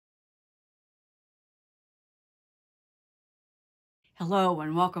Hello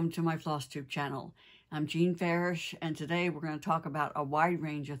and welcome to my FlossTube channel. I'm Jean Farish, and today we're going to talk about a wide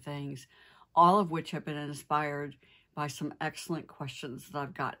range of things, all of which have been inspired by some excellent questions that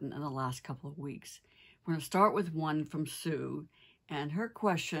I've gotten in the last couple of weeks. We're going to start with one from Sue, and her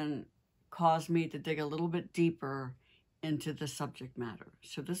question caused me to dig a little bit deeper into the subject matter.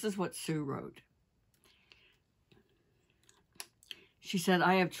 So this is what Sue wrote. She said,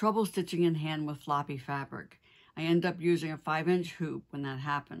 I have trouble stitching in hand with floppy fabric. I end up using a 5-inch hoop when that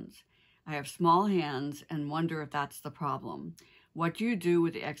happens. I have small hands and wonder if that's the problem. What do you do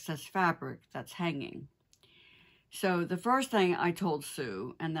with the excess fabric that's hanging? So the first thing I told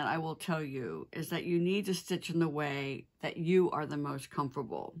Sue, and that I will tell you, is that you need to stitch in the way that you are the most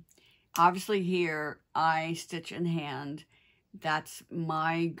comfortable. Obviously here, I stitch in hand. That's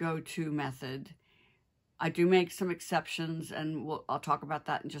my go-to method. I do make some exceptions, and I'll talk about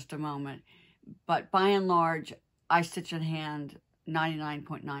that in just a moment. But by and large, I stitch in hand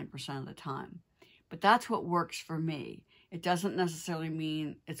 99.9% of the time. But that's what works for me. It doesn't necessarily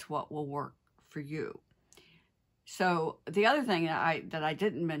mean it's what will work for you. So the other thing that I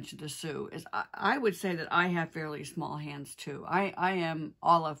didn't mention to Sue is I would say that I have fairly small hands too. I am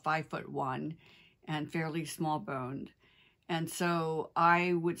all of 5'1" and fairly small boned. And so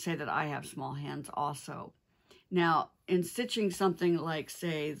I would say that I have small hands also. Now, in stitching something like,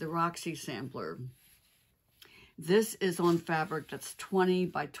 say, the Roxy sampler, this is on fabric that's 20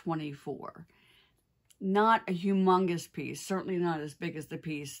 by 24. Not a humongous piece, certainly not as big as the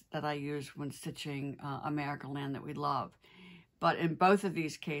piece that I use when stitching America Land That We Love. But in both of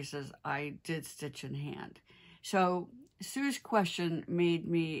these cases, I did stitch in hand. So Sue's question made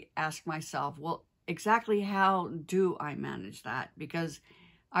me ask myself, well, exactly how do I manage that? Because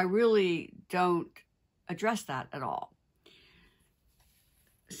I really don't address that at all.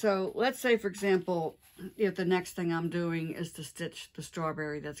 So let's say, for example, if the next thing I'm doing is to stitch the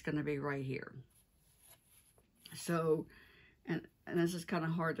strawberry that's going to be right here. So, and this is kind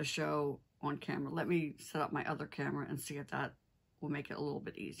of hard to show on camera. Let me set up my other camera and see if that will make it a little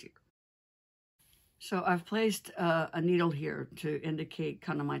bit easier. So I've placed a needle here to indicate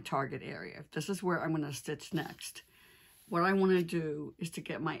kind of my target area. This is where I'm going to stitch next. What I want to do is to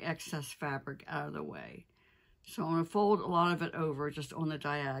get my excess fabric out of the way. So I'm going to fold a lot of it over just on the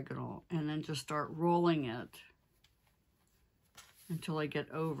diagonal and then just start rolling it until I get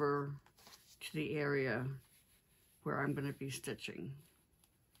over to the area where I'm going to be stitching.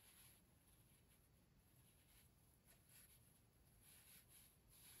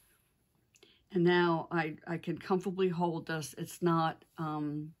 And now I can comfortably hold this. It's not,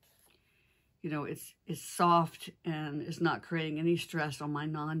 you know, it's soft and it's not creating any stress on my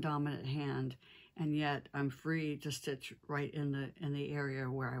non-dominant hand. And yet I'm free to stitch right in the area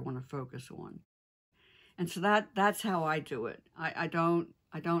where I want to focus on. And so that's how I do it. I don't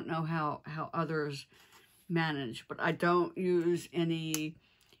know how others manage, but I don't use any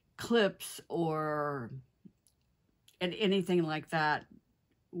clips or anything like that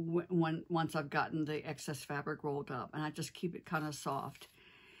once I've gotten the excess fabric rolled up, and I just keep it kind of soft.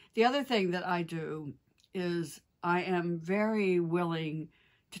 The other thing that I do is I am very willing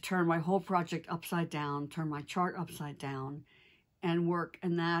to turn my whole project upside down, turn my chart upside down, and work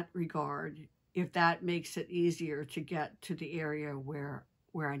in that regard if that makes it easier to get to the area where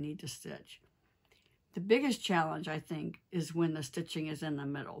I need to stitch. The biggest challenge, I think, is when the stitching is in the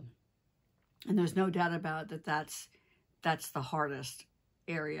middle. And there's no doubt about it that that's the hardest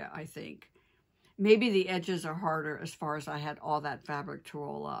area, I think. Maybe the edges are harder as far as I had all that fabric to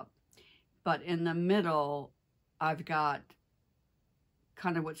roll up. But in the middle, I've got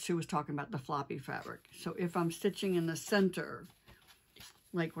kind of what Sue was talking about, the floppy fabric. So if I'm stitching in the center,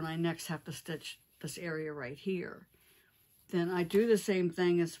 like when I next have to stitch this area right here, then I do the same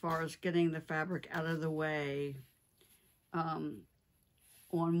thing as far as getting the fabric out of the way on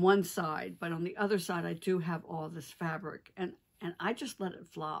one side, but on the other side I do have all this fabric, and I just let it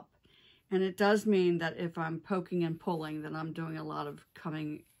flop. And it does mean that if I'm poking and pulling, then I'm doing a lot of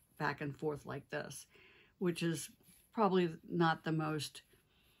coming back and forth like this, which is probably not the most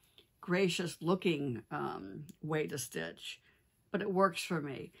gracious looking way to stitch, but it works for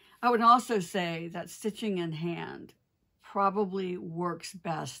me. I would also say that stitching in hand probably works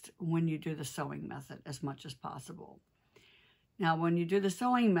best when you do the sewing method as much as possible. Now, when you do the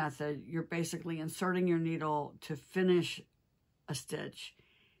sewing method, you're basically inserting your needle to finish a stitch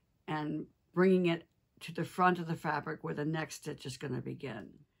and bringing it to the front of the fabric where the next stitch is going to begin.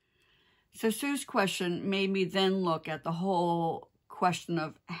 So Sue's question made me then look at the whole question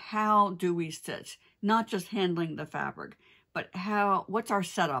of how do we stitch, not just handling the fabric, but what's our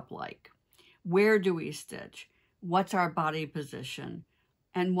setup like? Where do we stitch? what's our body position,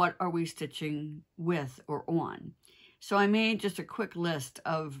 and what are we stitching with or on. So I made just a quick list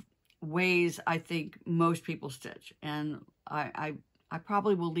of ways I think most people stitch, and I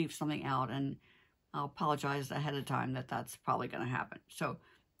probably will leave something out, and I'll apologize ahead of time that that's probably going to happen. So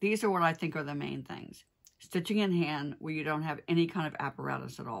these are what I think are the main things. Stitching in hand, where you don't have any kind of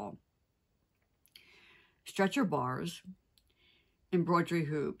apparatus at all. Stretcher bars, embroidery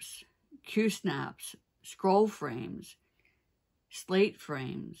hoops, Q-snaps, scroll frames, slate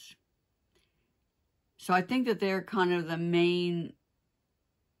frames. So I think that they're kind of the main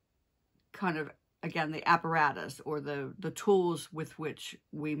kind of, again, the apparatus or the tools with which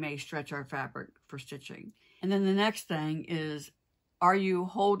we may stretch our fabric for stitching. And then the next thing is, are you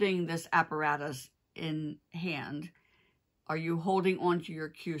holding this apparatus in hand? Are you holding onto your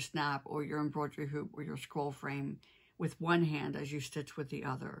Q-snap or your embroidery hoop or your scroll frame with one hand as you stitch with the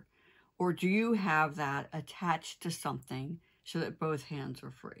other? Or do you have that attached to something so that both hands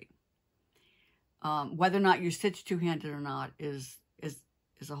are free? Whether or not you stitch two-handed or not is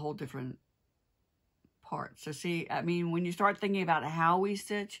a whole different part. So see, I mean, when you start thinking about how we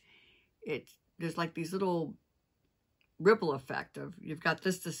stitch, there's like these little ripple effect of, you've got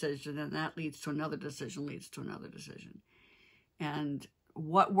this decision and that leads to another decision, leads to another decision. And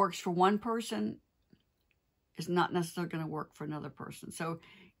what works for one person is not necessarily going to work for another person. So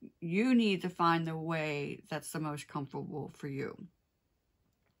you need to find the way that's the most comfortable for you.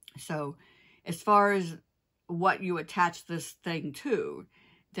 So as far as what you attach this thing to,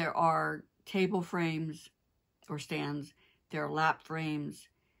 there are table frames or stands, there are lap frames,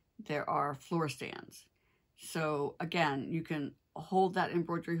 there are floor stands. So again, you can hold that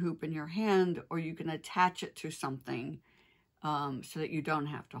embroidery hoop in your hand, or you can attach it to something so that you don't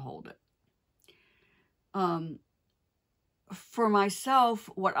have to hold it. For myself,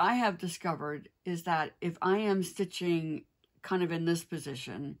 what I have discovered is that if I am stitching kind of in this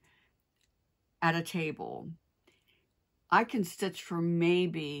position at a table, I can stitch for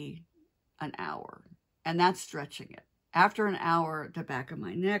maybe an hour, and that's stretching it. After an hour, the back of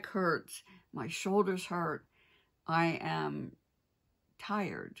my neck hurts, my shoulders hurt, I am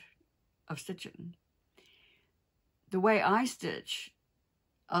tired of stitching. The way I stitch,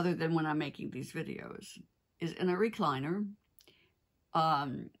 other than when I'm making these videos, is in a recliner,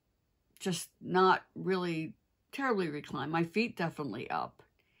 just not really terribly reclined. My feet definitely up.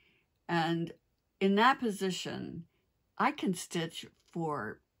 And in that position, I can stitch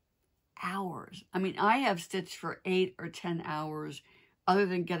for hours. I mean, I have stitched for 8 or 10 hours, other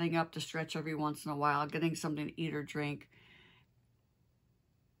than getting up to stretch every once in a while, getting something to eat or drink.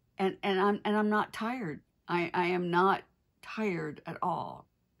 And I'm not tired. I am not tired at all.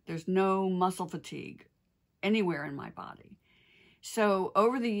 There's no muscle fatigue anywhere in my body. So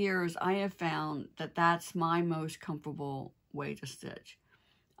over the years, I have found that that's my most comfortable way to stitch.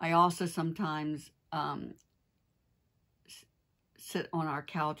 I also sometimes sit on our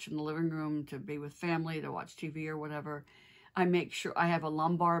couch in the living room to be with family, to watch TV or whatever. I make sure I have a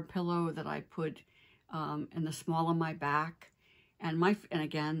lumbar pillow that I put in the small of my back. And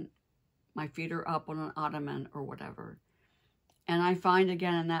again, my feet are up on an ottoman or whatever. And I find,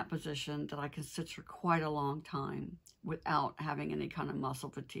 again, in that position that I can stitch for quite a long time without having any kind of muscle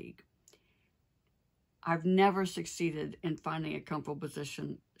fatigue. I've never succeeded in finding a comfortable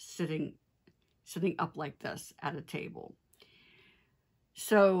position sitting up like this at a table.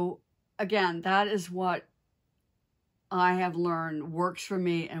 So, again, that is what I have learned works for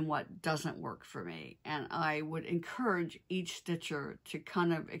me and what doesn't work for me. And I would encourage each stitcher to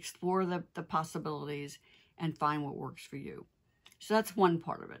kind of explore the possibilities and find what works for you. So that's one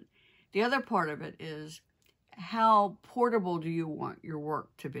part of it. The other part of it is, how portable do you want your work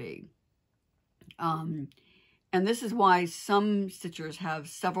to be? And this is why some stitchers have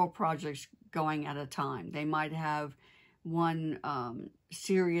several projects going at a time. They might have one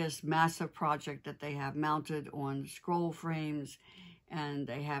serious, massive project that they have mounted on scroll frames, and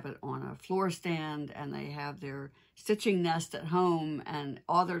they have it on a floor stand, and they have their stitching nest at home, and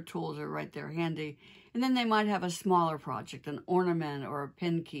all their tools are right there handy. And then they might have a smaller project, an ornament or a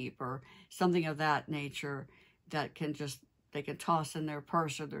pin keep or something of that nature that they can toss in their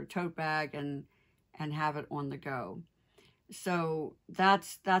purse or their tote bag and have it on the go. So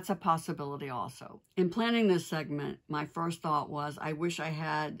that's a possibility also. In planning this segment, my first thought was, I wish I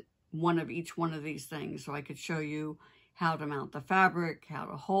had one of each one of these things so I could show you how to mount the fabric, how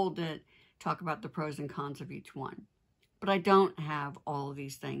to hold it, talk about the pros and cons of each one. But I don't have all of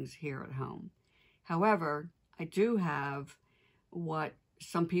these things here at home. However, I do have what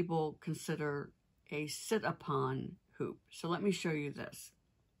some people consider a sit-upon hoop. So let me show you this.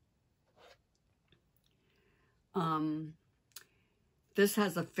 This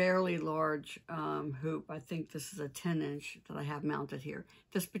has a fairly large hoop. I think this is a 10-inch that I have mounted here.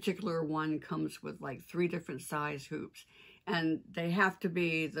 This particular one comes with like 3 different size hoops, and they have to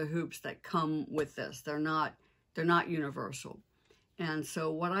be the hoops that come with this. They're not universal. And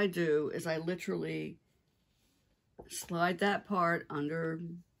so what I do is I literally slide that part under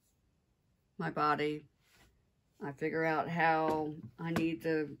my body. I figure out how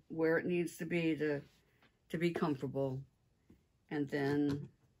where it needs to be comfortable. And then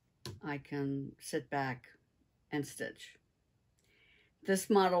I can sit back and stitch. This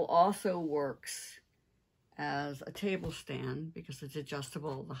model also works as a table stand because it's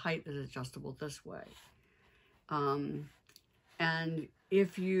adjustable. The height is adjustable this way. And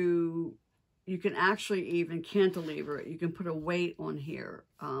if you can actually even cantilever it. You can put a weight on here.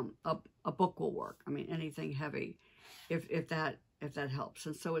 A book will work. I mean, anything heavy, if that helps.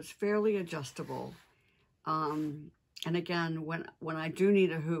 And so it's fairly adjustable. And again, when I do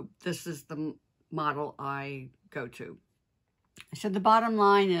need a hoop, this is the model I go to. So the bottom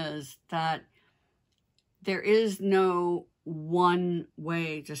line is that there is no one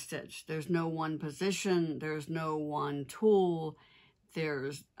way to stitch. There's no one position. There's no one tool.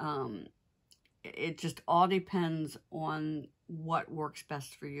 It just all depends on what works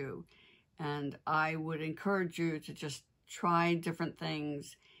best for you. And I would encourage you to just try different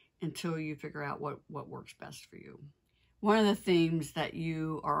things until you figure out what works best for you. One of the themes that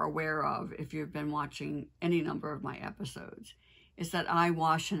you are aware of, if you've been watching any number of my episodes, is that I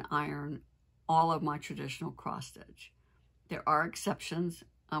wash and iron all of my traditional cross stitch. There are exceptions.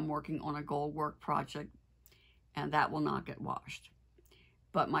 I'm working on a gold work project, and that will not get washed.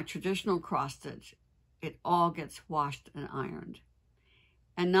 But my traditional cross stitch, it all gets washed and ironed.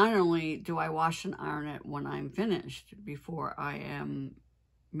 And not only do I wash and iron it when I'm finished, before I am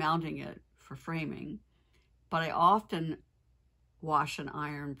mounting it for framing, but I often wash and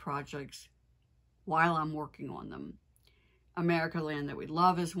iron projects while I'm working on them. America Land That We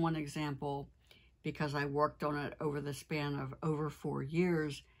Love is one example, because I worked on it over the span of over 4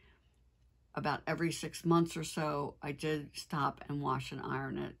 years. About every 6 months or so, I did stop and wash and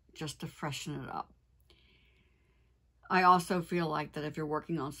iron it just to freshen it up. I also feel like that if you're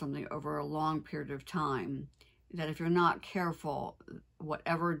working on something over a long period of time, that if you're not careful,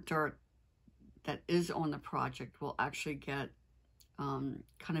 whatever dirt that is on the project will actually get kind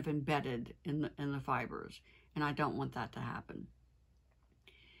of embedded in the fibers, and I don't want that to happen.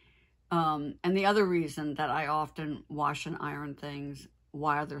 And the other reason that I often wash and iron things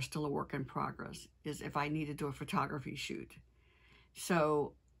while they're still a work in progress is if I need to do a photography shoot.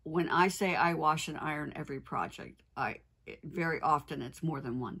 So when I say I wash and iron every project, very often it's more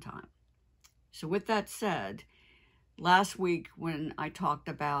than one time. So with that said, last week when I talked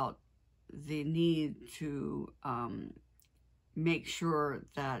about the need to make sure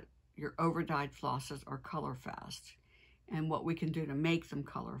that your over-dyed flosses are color fast and what we can do to make them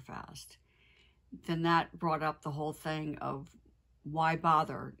color fast, then that brought up the whole thing of why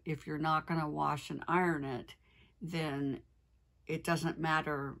bother? If you're not going to wash and iron it, then it doesn't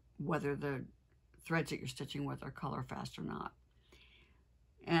matter whether the threads that you're stitching with are color fast or not.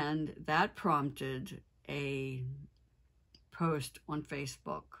 And that prompted a post on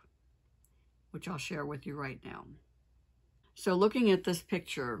Facebook, which I'll share with you right now. So looking at this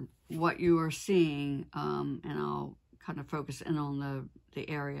picture, what you are seeing, and I'll kind of focus in on the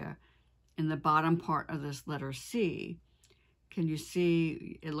area, in the bottom part of this letter C, can you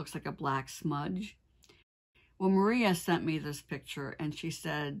see it looks like a black smudge? Well, Maria sent me this picture, and she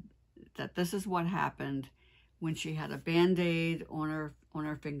said that this is what happened when she had a Band-Aid on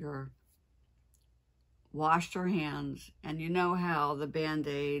her finger, washed her hands, and you know how the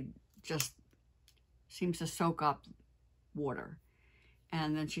Band-Aid just seems to soak up water.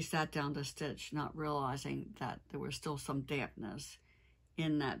 And then she sat down to stitch, not realizing that there was still some dampness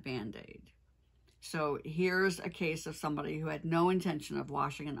in that Band-Aid. So here's a case of somebody who had no intention of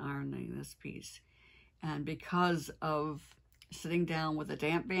washing and ironing this piece. And because of sitting down with a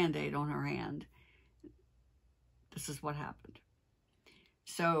damp Band-Aid on her hand, this is what happened.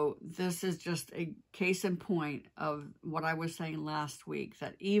 So this is just a case in point of what I was saying last week,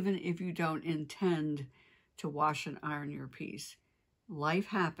 that even if you don't intend to wash and iron your piece, life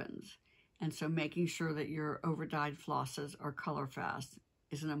happens. And so making sure that your over-dyed flosses are color fast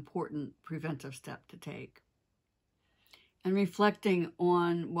is an important preventive step to take. And reflecting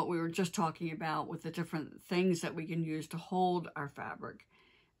on what we were just talking about with the different things that we can use to hold our fabric,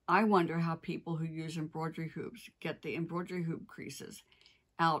 I wonder how people who use embroidery hoops get the embroidery hoop creases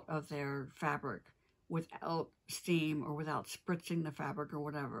out of their fabric without steam or without spritzing the fabric or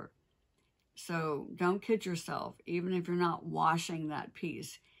whatever. So don't kid yourself. Even if you're not washing that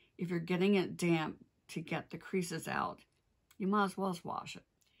piece, if you're getting it damp to get the creases out, you might as well wash it.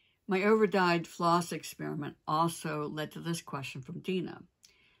 My over-dyed floss experiment also led to this question from Dina.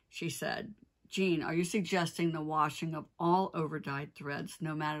 She said, Jean, are you suggesting the washing of all over-dyed threads,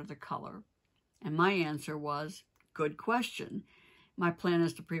 no matter the color? And my answer was, good question. My plan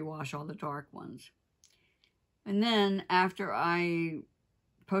is to pre-wash all the dark ones. And then after I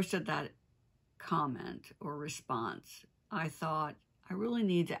posted that comment or response, I thought, I really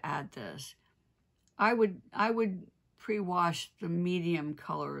need to add this. I would pre-wash the medium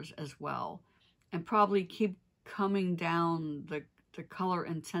colors as well, and probably keep coming down the color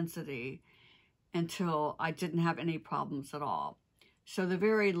intensity until I didn't have any problems at all. So the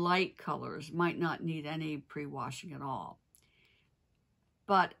very light colors might not need any pre-washing at all.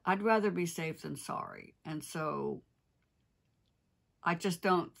 But I'd rather be safe than sorry. And so I just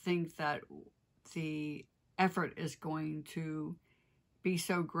don't think that the effort is going to be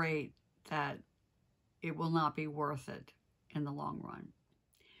so great that it will not be worth it in the long run.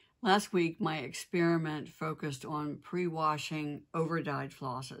 Last week, my experiment focused on pre-washing over-dyed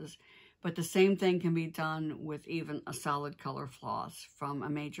flosses, but the same thing can be done with even a solid color floss from a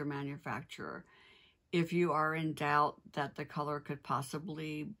major manufacturer. If you are in doubt that the color could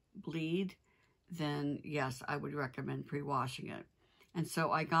possibly bleed, then yes, I would recommend pre-washing it. And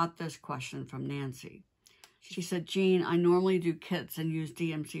so I got this question from Nancy. She said, Jean, I normally do kits and use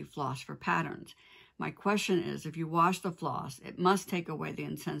DMC floss for patterns. My question is, if you wash the floss, it must take away the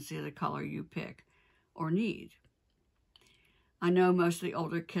intensity of the color you pick or need. I know most of the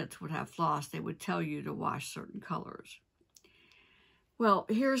older kits would have floss. They would tell you to wash certain colors. Well,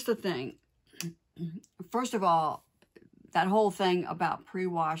 here's the thing. First of all, that whole thing about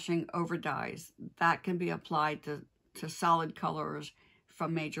pre-washing over dyes, that can be applied to solid colors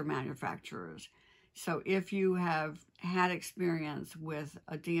from major manufacturers. So if you have had experience with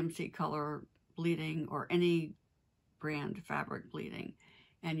a DMC color bleeding or any brand fabric bleeding,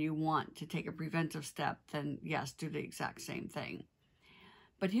 and you want to take a preventive step, then yes, do the exact same thing.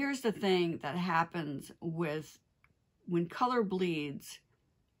 But here's the thing that happens with when color bleeds,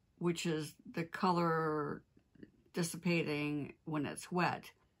 which is the color dissipating when it's wet,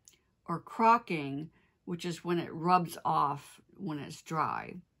 or crocking, which is when it rubs off when it's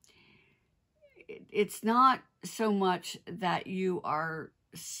dry. It's not so much that you are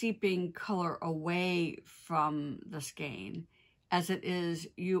seeping color away from the skein as it is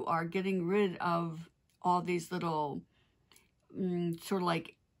you are getting rid of all these little sort of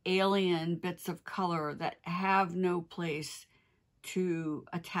like alien bits of color that have no place to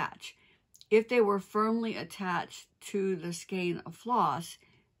attach. If they were firmly attached to the skein of floss,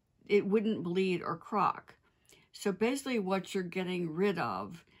 it wouldn't bleed or crock. So basically what you're getting rid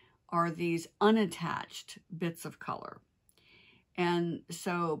of are these unattached bits of color. And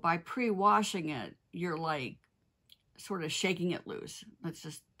so by pre-washing it, you're like sort of shaking it loose. Let's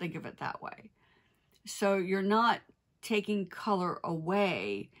just think of it that way. So you're not taking color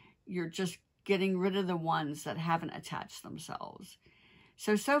away, you're just getting rid of the ones that haven't attached themselves.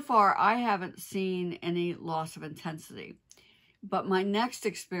 So far, I haven't seen any loss of intensity. But my next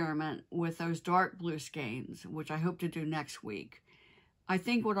experiment with those dark blue skeins, which I hope to do next week, I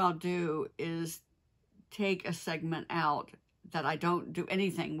think what I'll do is take a segment out that I don't do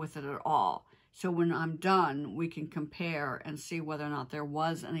anything with it at all. So when I'm done, we can compare and see whether or not there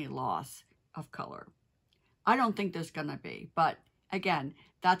was any loss of color. I don't think there's going to be, but again,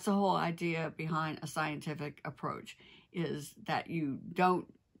 that's the whole idea behind a scientific approach, is that you don't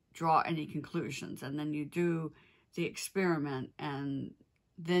draw any conclusions, and then you do the experiment, and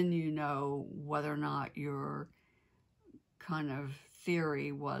then you know whether or not your kind of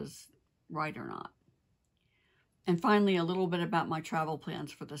theory was right or not. And finally, a little bit about my travel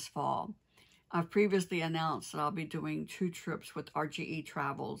plans for this fall. I've previously announced that I'll be doing 2 trips with RGE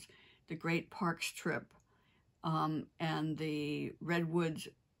Travels, the Great Parks trip and the Redwoods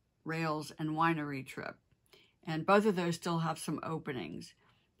Rails and Winery trip. And both of those still have some openings.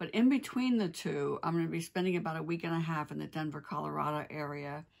 But in between the two, I'm going to be spending about a week and a half in the Denver, Colorado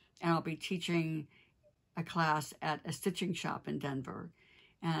area, and I'll be teaching a class at a stitching shop in Denver.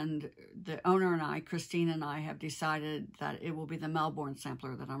 And the owner and I, Christine and I, have decided that it will be the Melbourne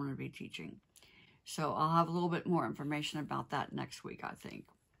sampler that I'm going to be teaching. So I'll have a little bit more information about that next week, I think.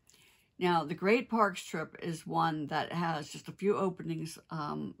 Now, the Great Parks trip is one that has just a few openings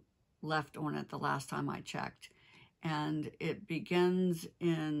left on it the last time I checked. And it begins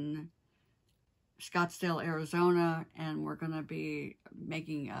in Scottsdale, Arizona, and we're going to be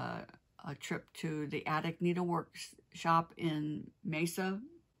making a trip to the Attic Needlework shop in Mesa.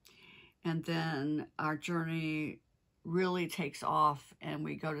 And then our journey really takes off and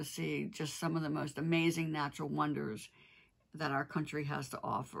we go to see just some of the most amazing natural wonders that our country has to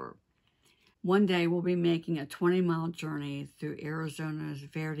offer. One day we'll be making a 20-mile journey through Arizona's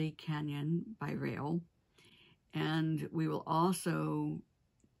Verde Canyon by rail. And we will also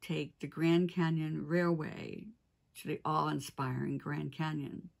take the Grand Canyon Railway to the awe-inspiring Grand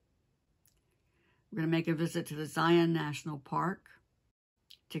Canyon. We're going to make a visit to the Zion National Park,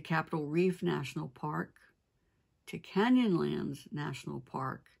 to Capitol Reef National Park, to Canyonlands National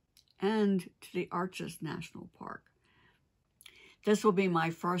Park, and to the Arches National Park. This will be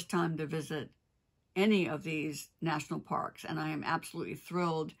my first time to visit any of these national parks, and I am absolutely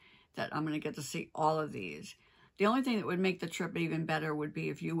thrilled that I'm going to get to see all of these. The only thing that would make the trip even better would be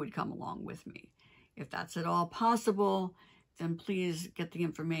if you would come along with me. If that's at all possible, then please get the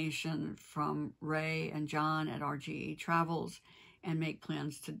information from Ray and John at RGE Travels and make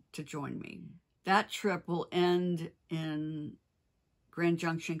plans to join me. That trip will end in Grand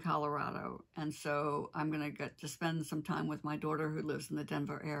Junction, Colorado. And so I'm going to get to spend some time with my daughter who lives in the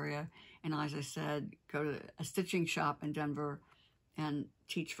Denver area. And as I said, go to a stitching shop in Denver and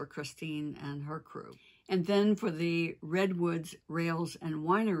teach for Christine and her crew. And then for the Redwoods, Rails, and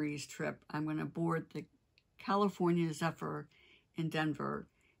Wineries trip, I'm going to board the California Zephyr in Denver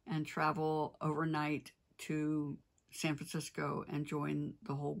and travel overnight to San Francisco and join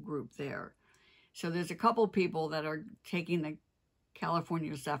the whole group there. So there's a couple people that are taking the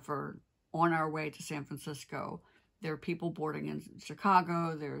California Zephyr on our way to San Francisco. There are people boarding in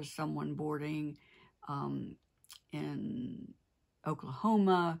Chicago. There's someone boarding in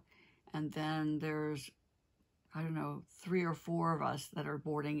Oklahoma. And then there's, I don't know, 3 or 4 of us that are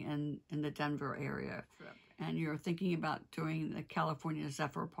boarding in the Denver area. And you're thinking about doing the California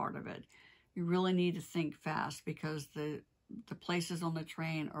Zephyr part of it. You really need to think fast because the places on the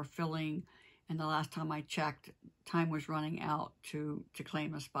train are filling. And the last time I checked, time was running out to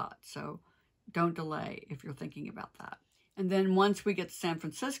claim a spot. So don't delay if you're thinking about that. And then once we get to San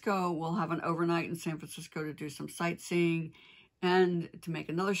Francisco, we'll have an overnight in San Francisco to do some sightseeing and to make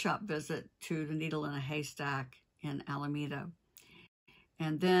another shop visit to the Needle in a Haystack in Alameda.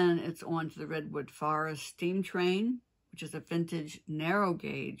 And then it's on to the Redwood Forest Steam Train, which is a vintage narrow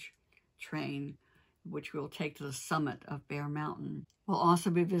gauge train, which we'll take to the summit of Bear Mountain. We'll also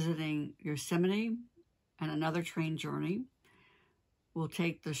be visiting Yosemite and another train journey. We'll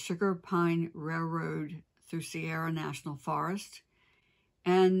take the Sugar Pine Railroad through Sierra National Forest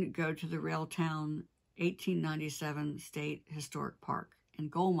and go to the Railtown 1897 State Historic Park in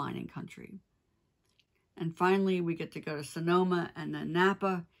gold mining country. And finally, we get to go to Sonoma and then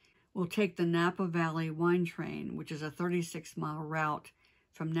Napa. We'll take the Napa Valley Wine Train, which is a 36-mile route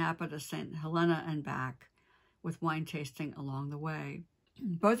from Napa to St. Helena and back, with wine tasting along the way.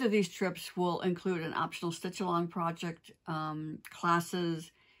 Both of these trips will include an optional stitch-along project,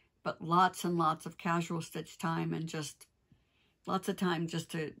 classes, but lots and lots of casual stitch time and just lots of time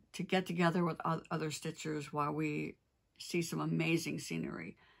just to get together with other stitchers while we see some amazing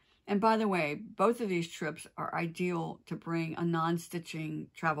scenery. And by the way, both of these trips are ideal to bring a non-stitching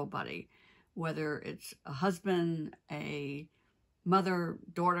travel buddy, whether it's a husband, a mother,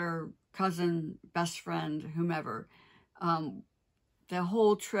 daughter, cousin, best friend, whomever. The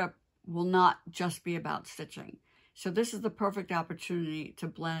whole trip will not just be about stitching. So this is the perfect opportunity to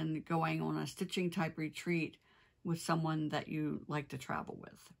blend going on a stitching type retreat with someone that you like to travel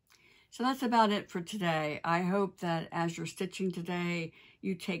with. So that's about it for today. I hope that as you're stitching today,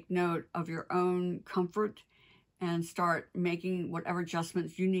 you take note of your own comfort and start making whatever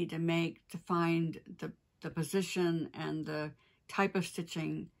adjustments you need to make to find the position and the type of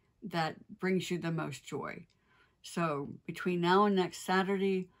stitching that brings you the most joy. So between now and next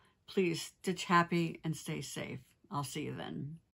Saturday, please stitch happy and stay safe. I'll see you then.